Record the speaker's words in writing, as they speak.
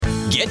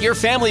Get your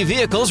family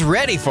vehicles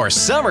ready for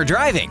summer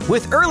driving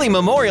with early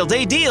Memorial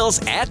Day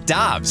deals at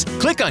Dobbs.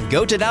 Click on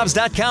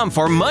GoToDobbs.com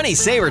for money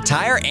saver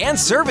tire and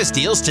service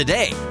deals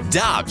today.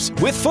 Dobbs,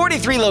 with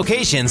 43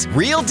 locations,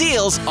 real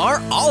deals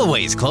are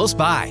always close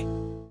by.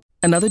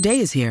 Another day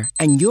is here,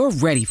 and you're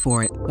ready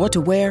for it. What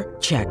to wear?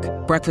 Check.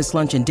 Breakfast,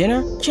 lunch, and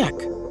dinner? Check.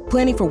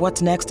 Planning for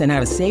what's next and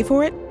how to save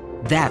for it?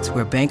 That's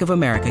where Bank of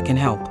America can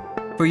help.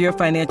 For your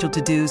financial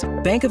to-dos,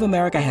 Bank of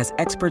America has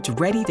experts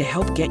ready to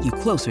help get you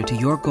closer to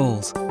your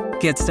goals.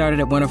 Get started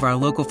at one of our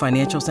local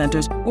financial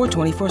centers or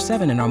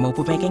 24/7 in our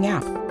mobile banking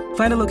app.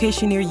 Find a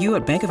location near you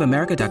at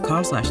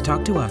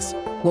bankofamerica.com/talktous.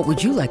 What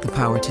would you like the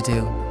power to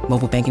do?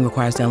 Mobile banking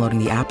requires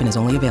downloading the app and is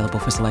only available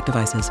for select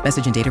devices.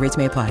 Message and data rates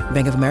may apply.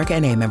 Bank of America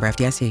N.A., member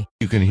FDIC.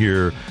 You can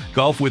hear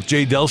Golf with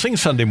Jay Delsing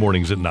Sunday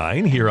mornings at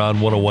 9 here on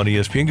 101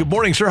 ESPN. Good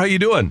morning, sir. How you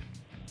doing?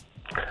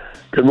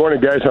 Good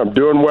morning, guys. I'm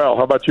doing well.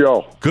 How about you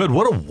all? Good.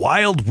 What a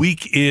wild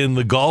week in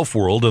the golf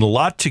world and a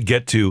lot to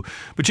get to.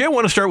 But, Jay, I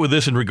want to start with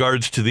this in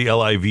regards to the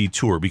LIV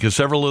Tour, because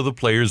several of the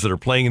players that are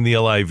playing in the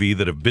LIV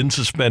that have been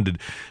suspended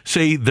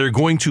say they're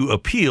going to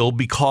appeal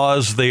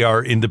because they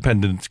are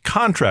independent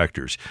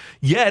contractors.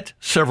 Yet,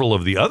 several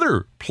of the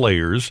other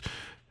players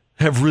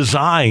have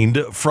resigned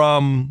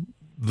from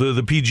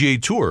the PGA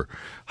Tour.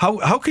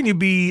 How can you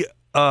be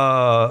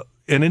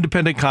an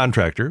independent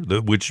contractor,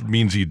 which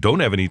means you don't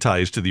have any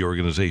ties to the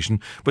organization,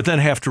 but then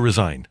have to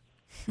resign?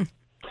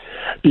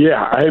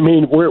 Yeah, I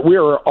mean, we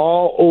are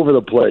all over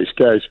the place,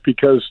 guys,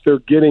 because they're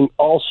getting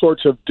all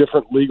sorts of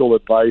different legal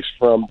advice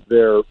from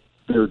their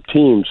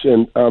teams.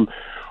 And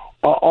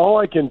all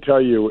I can tell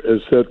you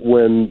is that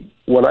when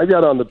I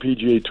got on the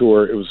PGA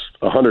Tour, it was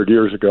 100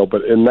 years ago,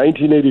 but in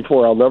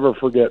 1984, I'll never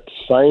forget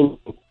signing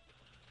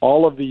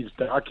all of these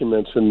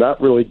documents and not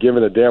really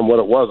giving a damn what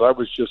it was.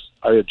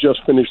 I had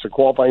just finished the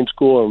qualifying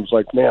school and was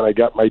like, man, I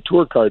got my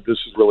tour card. This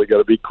is really going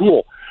to be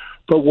cool.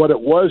 But what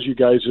it was, you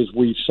guys, is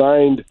we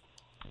signed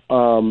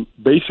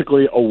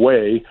basically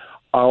away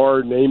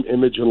our name,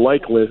 image, and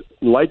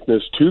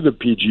likeness to the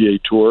PGA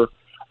Tour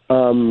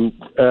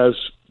as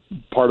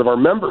part of our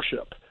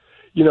membership.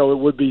 You know, it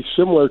would be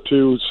similar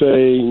to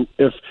saying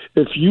if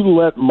you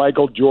let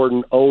Michael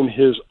Jordan own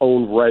his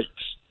own rights,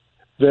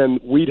 then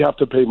we'd have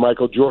to pay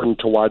Michael Jordan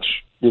to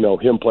watch,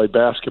 him play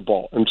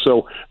basketball. And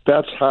so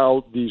that's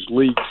how these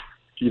leagues,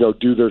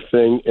 do their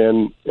thing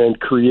and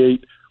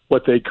create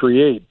what they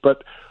create.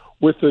 But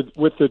with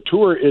the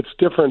tour, it's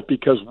different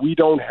because we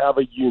don't have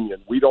a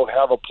union. We don't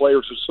have a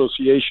players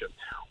association.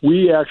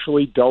 We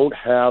actually don't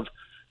have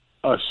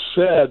a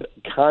said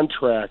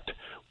contract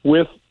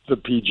with the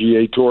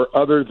PGA Tour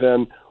other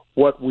than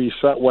what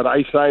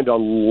I signed a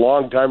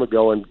long time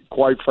ago. And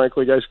quite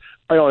frankly, guys,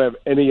 I don't have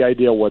any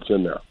idea what's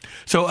in there.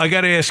 So I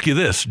got to ask you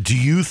this. Do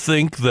you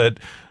think that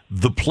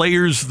the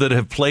players that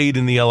have played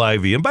in the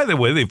LIV, and by the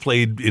way, they've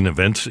played in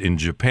events in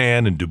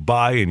Japan and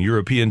Dubai and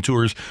European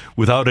tours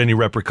without any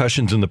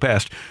repercussions in the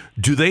past,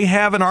 do they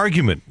have an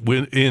argument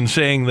in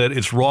saying that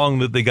it's wrong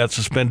that they got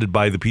suspended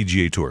by the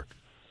PGA Tour?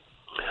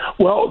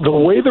 Well, the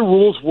way the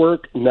rules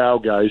work now,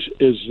 guys,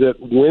 is that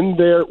when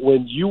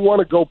you want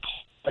to go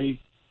play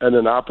at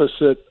an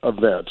opposite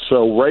event.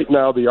 So right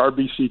now, the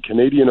RBC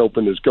Canadian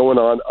Open is going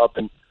on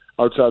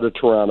outside of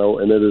Toronto,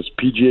 and it is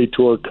PGA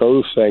Tour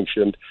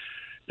co-sanctioned.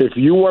 If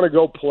you want to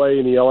go play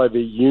in the LIV,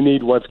 you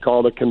need what's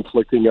called a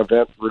conflicting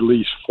event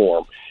release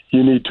form.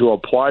 You need to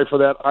apply for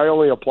that. I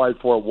only applied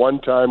for it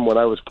one time when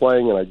I was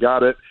playing, and I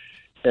got it.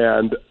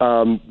 And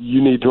you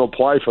need to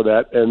apply for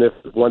that. And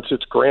once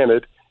it's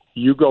granted,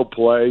 you go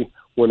play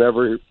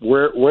whenever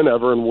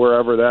and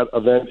wherever that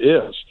event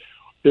is.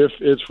 If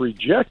it's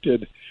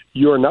rejected,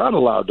 you're not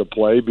allowed to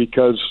play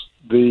because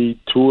the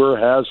tour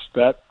has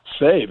that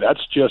say.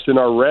 That's just in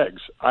our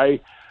regs.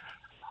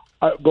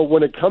 But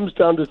when it comes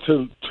down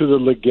to the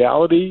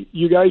legality,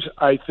 you guys,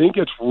 I think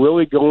it's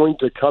really going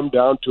to come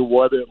down to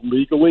what it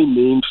legally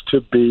means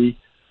to be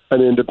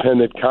an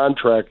independent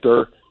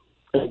contractor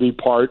and be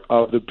part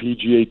of the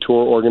PGA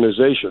Tour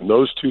organization.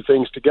 Those two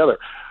things together.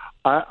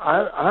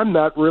 I'm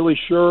not really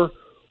sure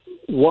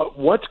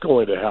what's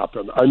going to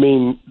happen. I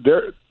mean,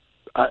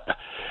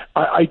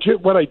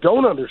 what I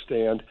don't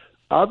understand,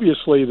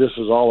 obviously this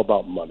is all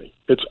about money.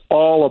 It's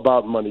all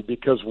about money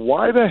because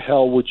why the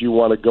hell would you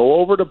want to go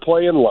over to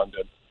play in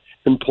London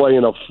and play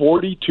in a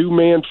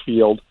 42-man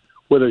field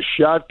with a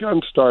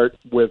shotgun start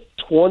with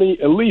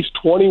at least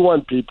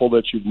 21 people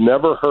that you've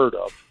never heard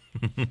of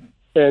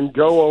and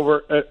go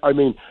over,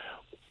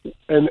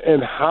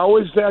 and how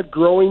is that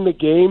growing the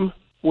game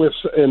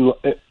and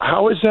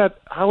how is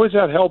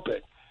that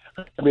helping?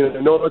 I mean, I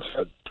know it's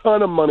a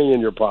ton of money in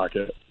your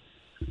pocket,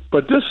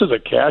 but this is a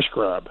cash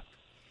grab.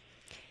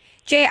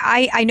 Jay,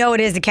 I know it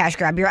is a cash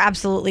grab. You're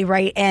absolutely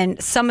right.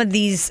 And some of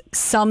these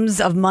sums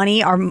of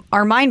money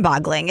are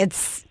mind-boggling.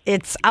 It's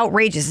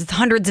outrageous. It's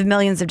hundreds of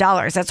millions of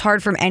dollars. That's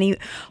hard for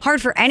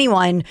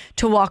anyone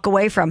to walk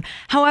away from.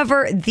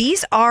 However,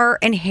 these are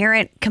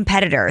inherent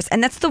competitors.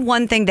 And that's the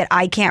one thing that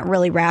I can't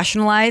really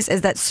rationalize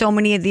is that so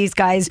many of these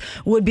guys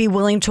would be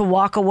willing to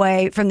walk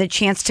away from the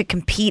chance to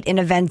compete in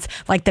events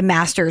like the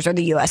Masters or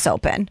the U.S.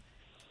 Open.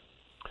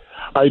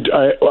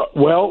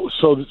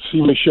 So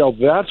see, Michelle,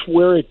 that's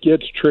where it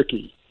gets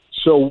tricky.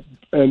 So,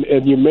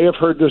 and you may have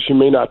heard this, you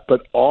may not,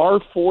 but our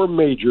 4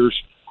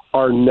 majors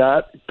are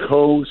not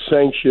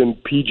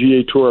co-sanctioned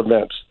PGA Tour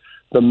events.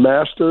 The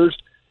Masters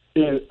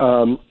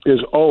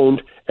is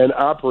owned and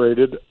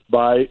operated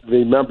by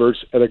the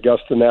members at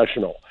Augusta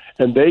National,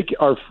 and they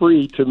are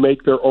free to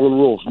make their own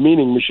rules.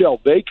 Meaning, Michelle,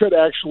 they could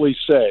actually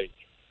say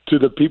to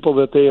the people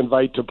that they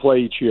invite to play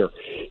each year,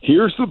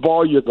 here's the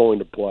ball you're going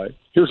to play.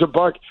 Here's a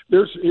buck.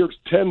 Here's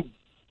 10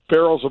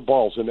 barrels of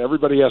balls, and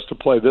everybody has to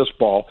play this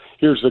ball.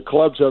 Here's the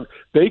clubs.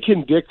 They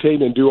can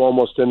dictate and do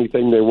almost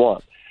anything they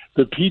want.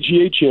 The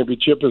PGA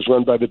Championship is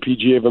run by the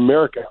PGA of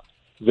America.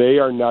 They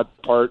are not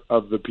part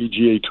of the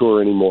PGA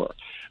Tour anymore.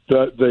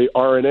 The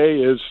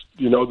R&A is,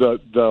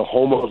 the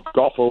home of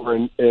golf over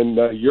in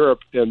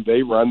Europe, and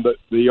they run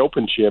the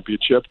Open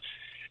Championship.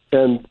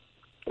 And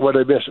what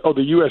I missed,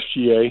 the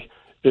USGA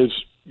is,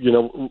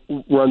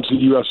 runs the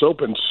U.S.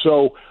 Open.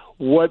 So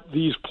what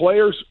these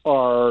players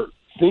are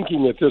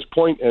thinking at this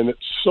point, and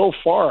so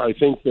far I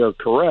think they're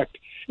correct,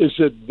 is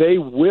that they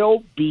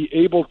will be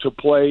able to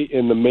play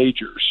in the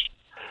majors.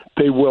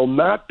 They will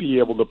not be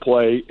able to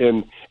play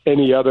in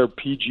any other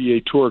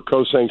PGA Tour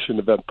co-sanctioned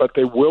event, but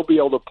they will be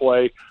able to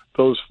play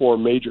those 4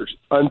 majors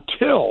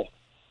until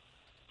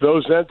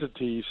those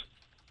entities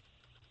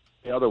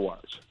say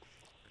otherwise.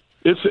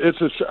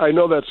 I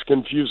know that's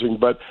confusing,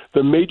 but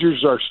the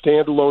majors are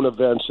standalone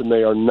events, and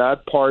they are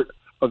not part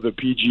of the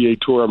PGA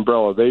Tour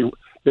umbrella.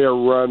 They are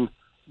run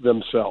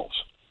themselves.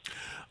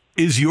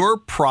 Is your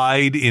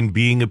pride in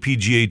being a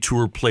PGA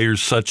Tour player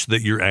such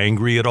that you're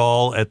angry at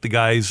all at the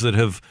guys that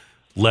have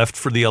left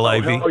for the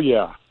LIV?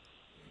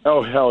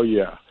 Oh, hell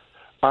yeah.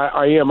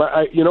 I am.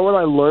 You know what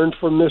I learned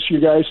from this, you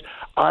guys?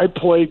 I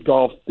played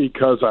golf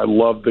because I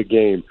love the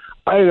game.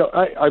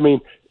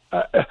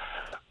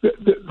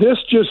 This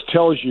just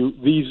tells you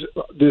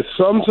the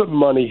sums of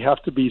money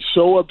have to be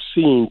so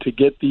obscene to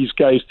get these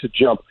guys to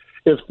jump.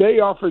 If they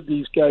offered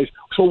these guys,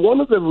 so one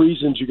of the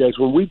reasons, you guys,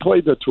 when we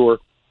played the tour,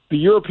 the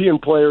European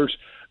players,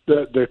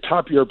 the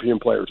top European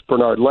players,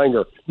 Bernard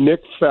Langer,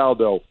 Nick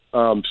Faldo,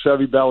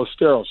 Seve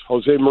Ballesteros,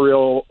 Jose Maria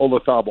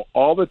Olazabal,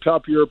 all the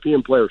top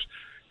European players,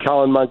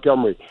 Colin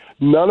Montgomery,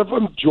 none of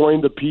them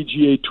joined the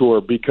PGA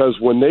Tour because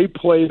when they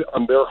played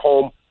on their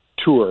home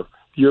tour,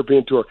 the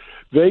European Tour,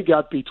 they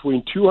got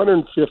between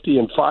 $250,000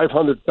 and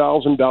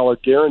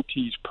 $500,000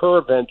 guarantees per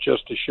event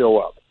just to show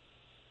up.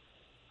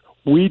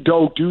 We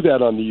don't do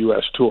that on the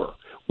U.S. Tour.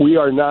 We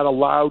are not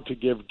allowed to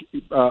give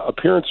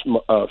appearance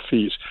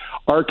fees.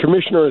 Our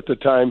commissioner at the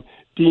time,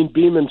 Dean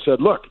Beeman,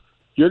 said, "Look,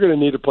 you're going to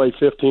need to play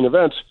 15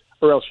 events,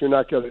 or else you're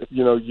not going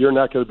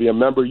to be a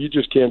member. You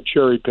just can't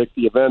cherry pick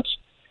the events."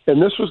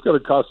 And this was going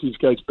to cost these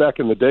guys back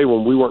in the day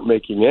when we weren't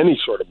making any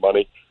sort of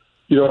money,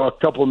 a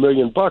couple of $1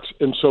 million,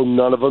 and so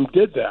none of them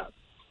did that.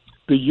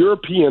 The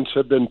Europeans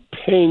have been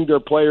paying their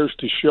players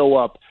to show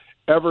up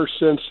ever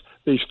since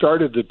they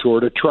started the tour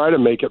to try to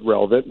make it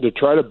relevant, to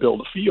try to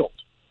build a field.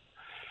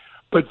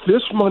 But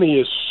this money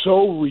is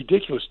so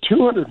ridiculous,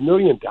 $200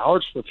 million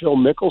for Phil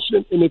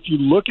Mickelson. And if you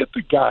look at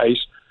the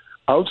guys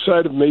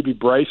outside of maybe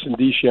Bryson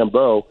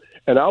DeChambeau,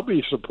 and I'll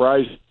be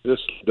surprised if this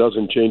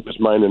doesn't change his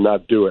mind and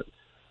not do it,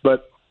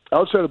 but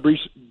outside of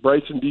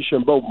Bryson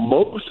DeChambeau,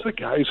 most of the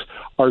guys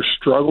are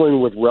struggling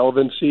with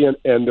relevancy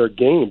and their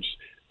games.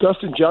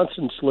 Dustin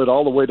Johnson slid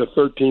all the way to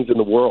 13th in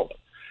the world.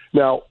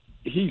 Now,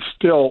 he's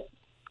still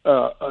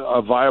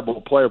a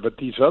viable player, but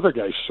these other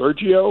guys,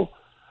 Sergio,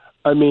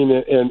 and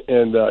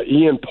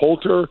Ian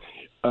Poulter,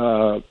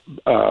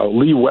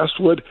 Lee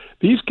Westwood,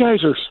 these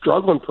guys are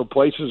struggling for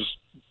places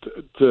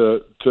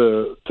to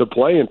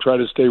play and try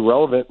to stay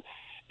relevant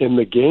in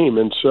the game.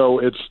 And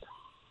so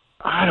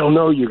I don't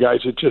know, you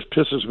guys, it just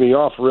pisses me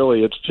off,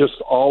 really. It's just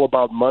all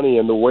about money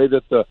and the way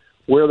that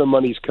where the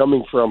money's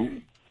coming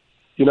from.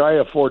 I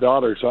have 4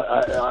 daughters.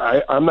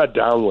 I'm not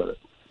down with it.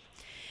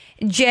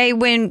 Jay,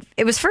 when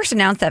it was first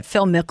announced that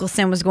Phil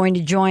Mickelson was going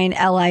to join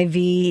LIV,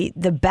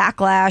 the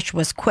backlash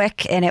was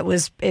quick and it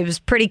was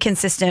pretty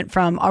consistent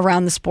from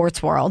around the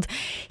sports world.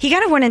 He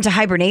kind of went into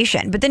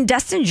hibernation, but then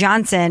Dustin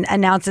Johnson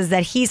announces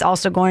that he's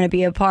also going to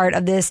be a part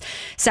of this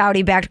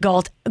Saudi-backed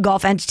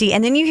golf entity.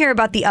 And then you hear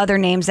about the other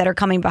names that are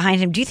coming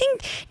behind him. Do you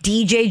think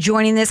DJ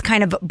joining this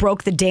kind of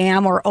broke the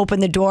dam or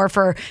opened the door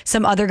for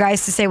some other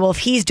guys to say, well, if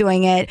he's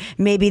doing it,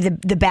 maybe the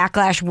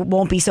backlash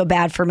won't be so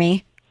bad for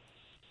me?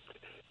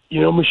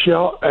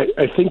 Michelle,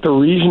 I think the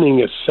reasoning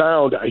is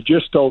sound. I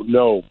just don't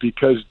know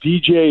because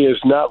DJ is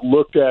not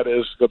looked at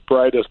as the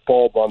brightest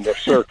bulb on the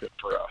circuit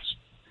for us.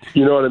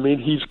 You know what I mean?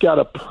 He's got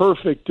a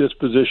perfect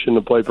disposition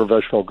to play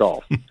professional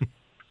golf.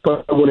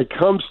 But when it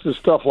comes to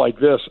stuff like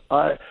this,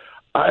 I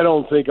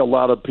don't think a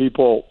lot of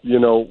people,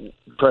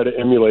 try to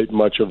emulate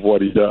much of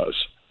what he does.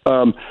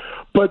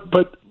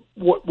 But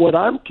what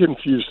I'm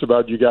confused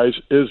about, you guys,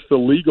 is the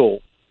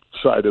legal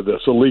side of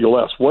this, a legal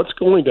S. What's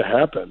going to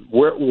happen?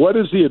 What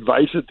is the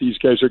advice that these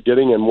guys are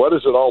getting, and what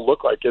does it all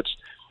look like?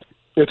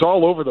 It's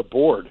all over the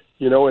board,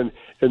 and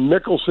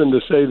Mickelson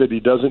to say that he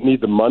doesn't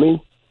need the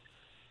money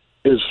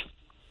is,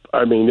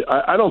 I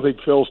don't think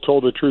Phil's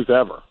told the truth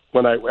ever.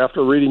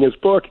 after reading his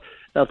book,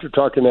 after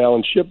talking to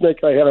Alan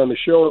Shipnick, I had on the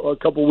show a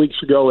couple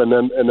weeks ago, and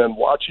then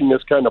watching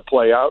this kind of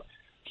play out.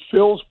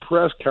 Phil's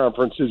press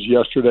conferences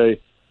yesterday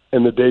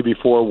and the day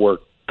before were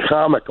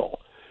comical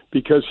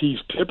because he's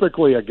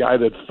typically a guy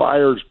that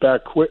fires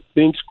back quick,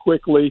 thinks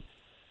quickly,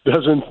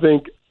 doesn't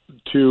think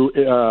too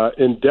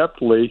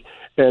in-depthly,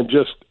 and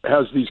just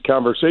has these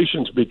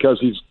conversations because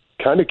he's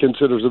kind of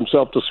considers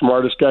himself the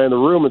smartest guy in the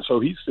room, and so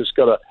he's just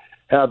got to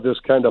have this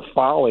kind of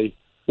folly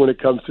when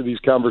it comes to these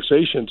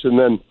conversations. And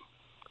then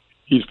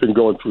he's been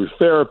going through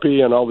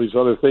therapy and all these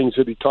other things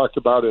that he talked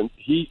about, and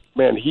he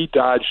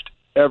dodged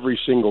every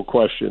single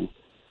question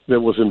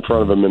that was in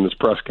front of him in his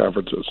press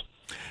conferences.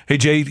 Hey,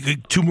 Jay,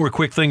 two more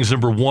quick things.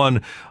 Number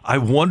one, I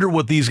wonder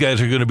what these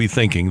guys are going to be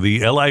thinking.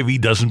 The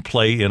LIV doesn't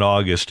play in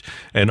August,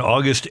 and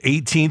August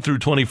 18th through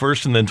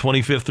 21st and then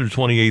 25th through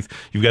 28th,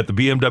 you've got the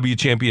BMW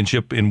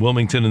Championship in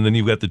Wilmington, and then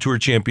you've got the Tour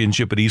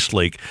Championship at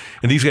Eastlake,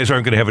 and these guys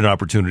aren't going to have an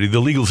opportunity. The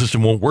legal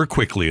system won't work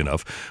quickly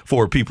enough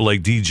for people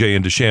like DJ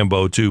and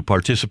DeChambeau to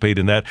participate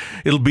in that.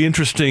 It'll be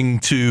interesting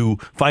to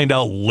find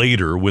out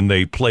later when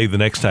they play the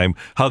next time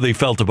how they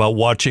felt about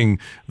watching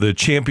the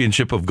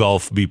championship of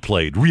golf be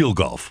played, real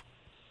golf.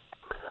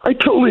 I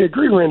totally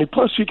agree, Randy.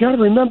 Plus, you got to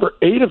remember,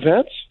 8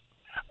 events.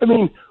 I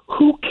mean,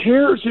 who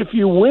cares if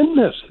you win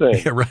this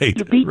thing? Yeah, right.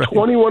 You beat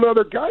 21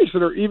 other guys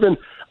that are even.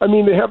 I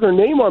mean, they have their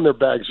name on their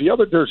bags.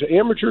 There's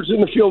amateurs in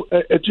the field.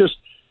 It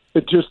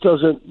just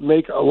doesn't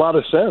make a lot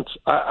of sense.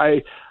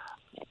 I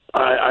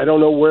don't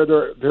know where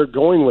they're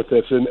going with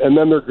this, and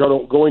then they're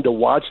going to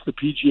watch the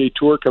PGA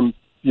Tour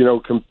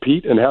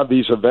compete and have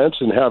these events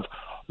and have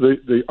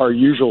our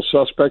usual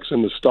suspects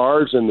and the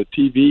stars and the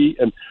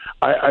TV, and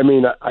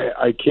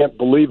I can't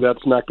believe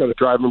that's not going to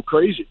drive them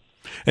crazy.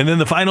 And then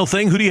the final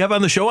thing, who do you have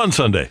on the show on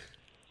Sunday?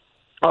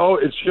 Oh,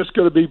 it's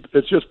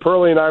just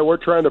Pearlie and I. We're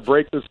trying to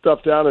break this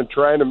stuff down and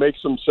trying to make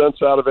some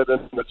sense out of it,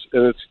 and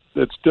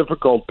it's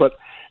difficult. But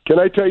can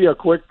I tell you a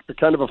quick,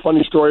 kind of a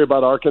funny story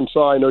about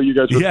Arkansas? I know you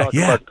guys were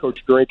talking about Coach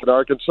Drink in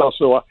Arkansas.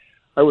 So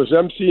I was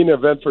emceeing an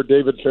event for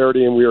David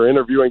Faraday, and we were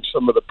interviewing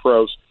some of the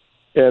pros,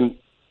 and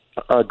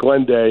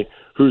Glenn Day,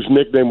 whose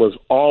nickname was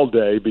All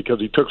Day because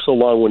he took so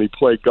long when he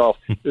played golf,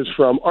 is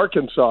from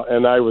Arkansas.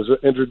 And I was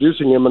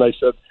introducing him, and I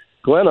said,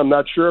 Glenn, I'm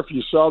not sure if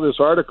you saw this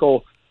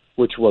article,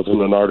 which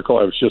wasn't an article,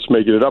 I was just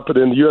making it up, but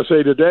in the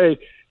USA Today,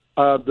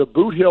 the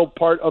Boot Hill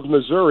part of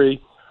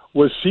Missouri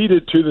was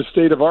ceded to the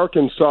state of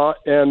Arkansas,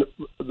 and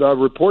the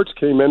reports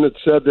came in that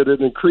said that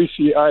it increased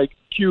the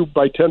IQ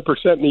by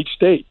 10% in each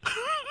state.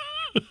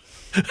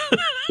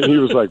 And he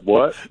was like,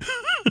 what?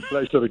 And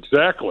I said,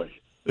 exactly.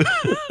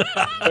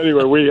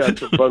 Anyway, we had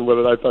some fun with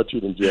it. I thought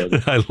you'd enjoy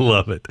it. I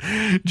love it.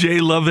 Jay,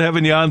 love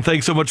having you on.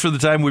 Thanks so much for the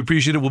time. We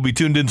appreciate it. We'll be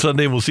tuned in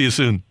Sunday, and we'll see you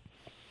soon.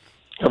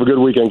 Have a good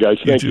weekend, guys.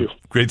 Thank you.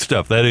 Great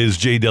stuff. That is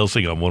Jay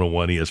Delsing on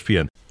 101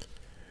 ESPN.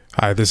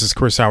 Hi, this is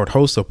Chris Howard,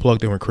 host of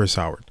Plugged In with Chris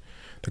Howard.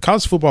 The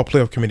College Football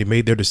Playoff Committee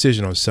made their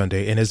decision on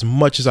Sunday, and as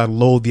much as I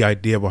loathe the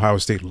idea of Ohio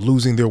State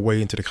losing their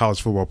way into the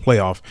College Football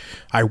Playoff,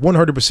 I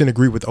 100%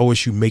 agree with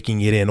OSU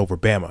making it in over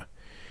Bama.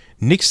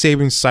 Nick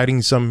Saban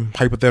citing some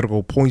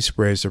hypothetical point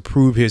spreads to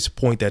prove his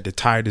point that the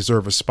Tide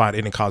deserve a spot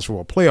in the college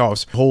football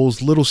playoffs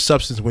holds little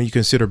substance when you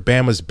consider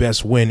Bama's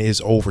best win is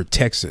over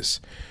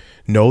Texas.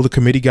 No, the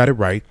committee got it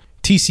right.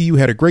 TCU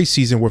had a great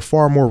season with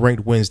far more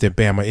ranked wins than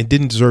Bama and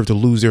didn't deserve to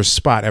lose their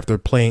spot after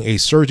playing a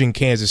surging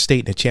Kansas State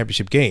in the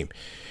championship game.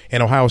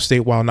 And Ohio State,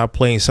 while not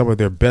playing some of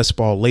their best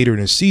ball later in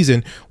the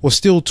season, was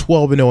still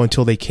 12-0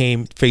 until they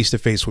came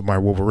face-to-face with my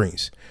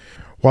Wolverines.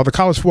 While the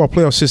college football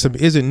playoff system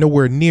isn't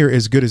nowhere near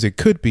as good as it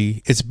could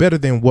be, it's better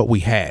than what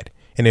we had.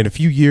 And in a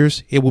few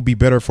years, it will be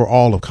better for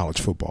all of college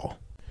football.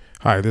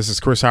 Hi, this is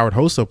Chris Howard,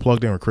 host of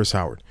Plugged In with Chris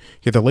Howard.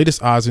 Get the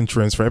latest odds and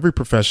trends for every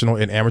professional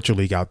and amateur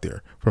league out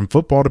there. From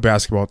football to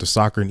basketball to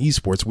soccer and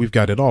esports, we've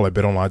got it all at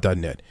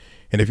BetOnline.net.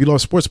 And if you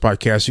love sports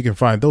podcasts, you can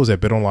find those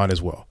at BetOnline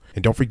as well.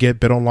 And don't forget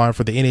BetOnline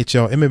for the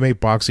NHL, MMA,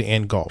 boxing,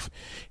 and golf.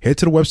 Head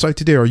to the website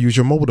today or use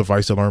your mobile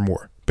device to learn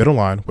more.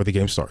 BetOnline, where the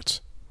game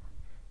starts.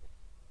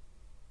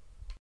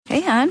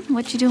 Hey, hon,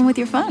 what you doing with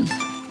your phone?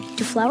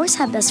 Do flowers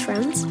have best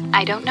friends?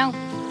 I don't know.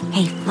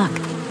 Hey, look.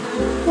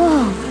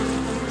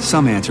 Whoa.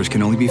 Some answers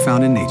can only be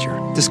found in nature.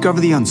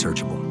 Discover the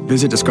unsearchable.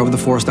 Visit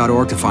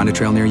discovertheforest.org to find a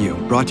trail near you.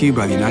 Brought to you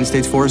by the United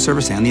States Forest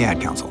Service and the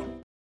Ad Council.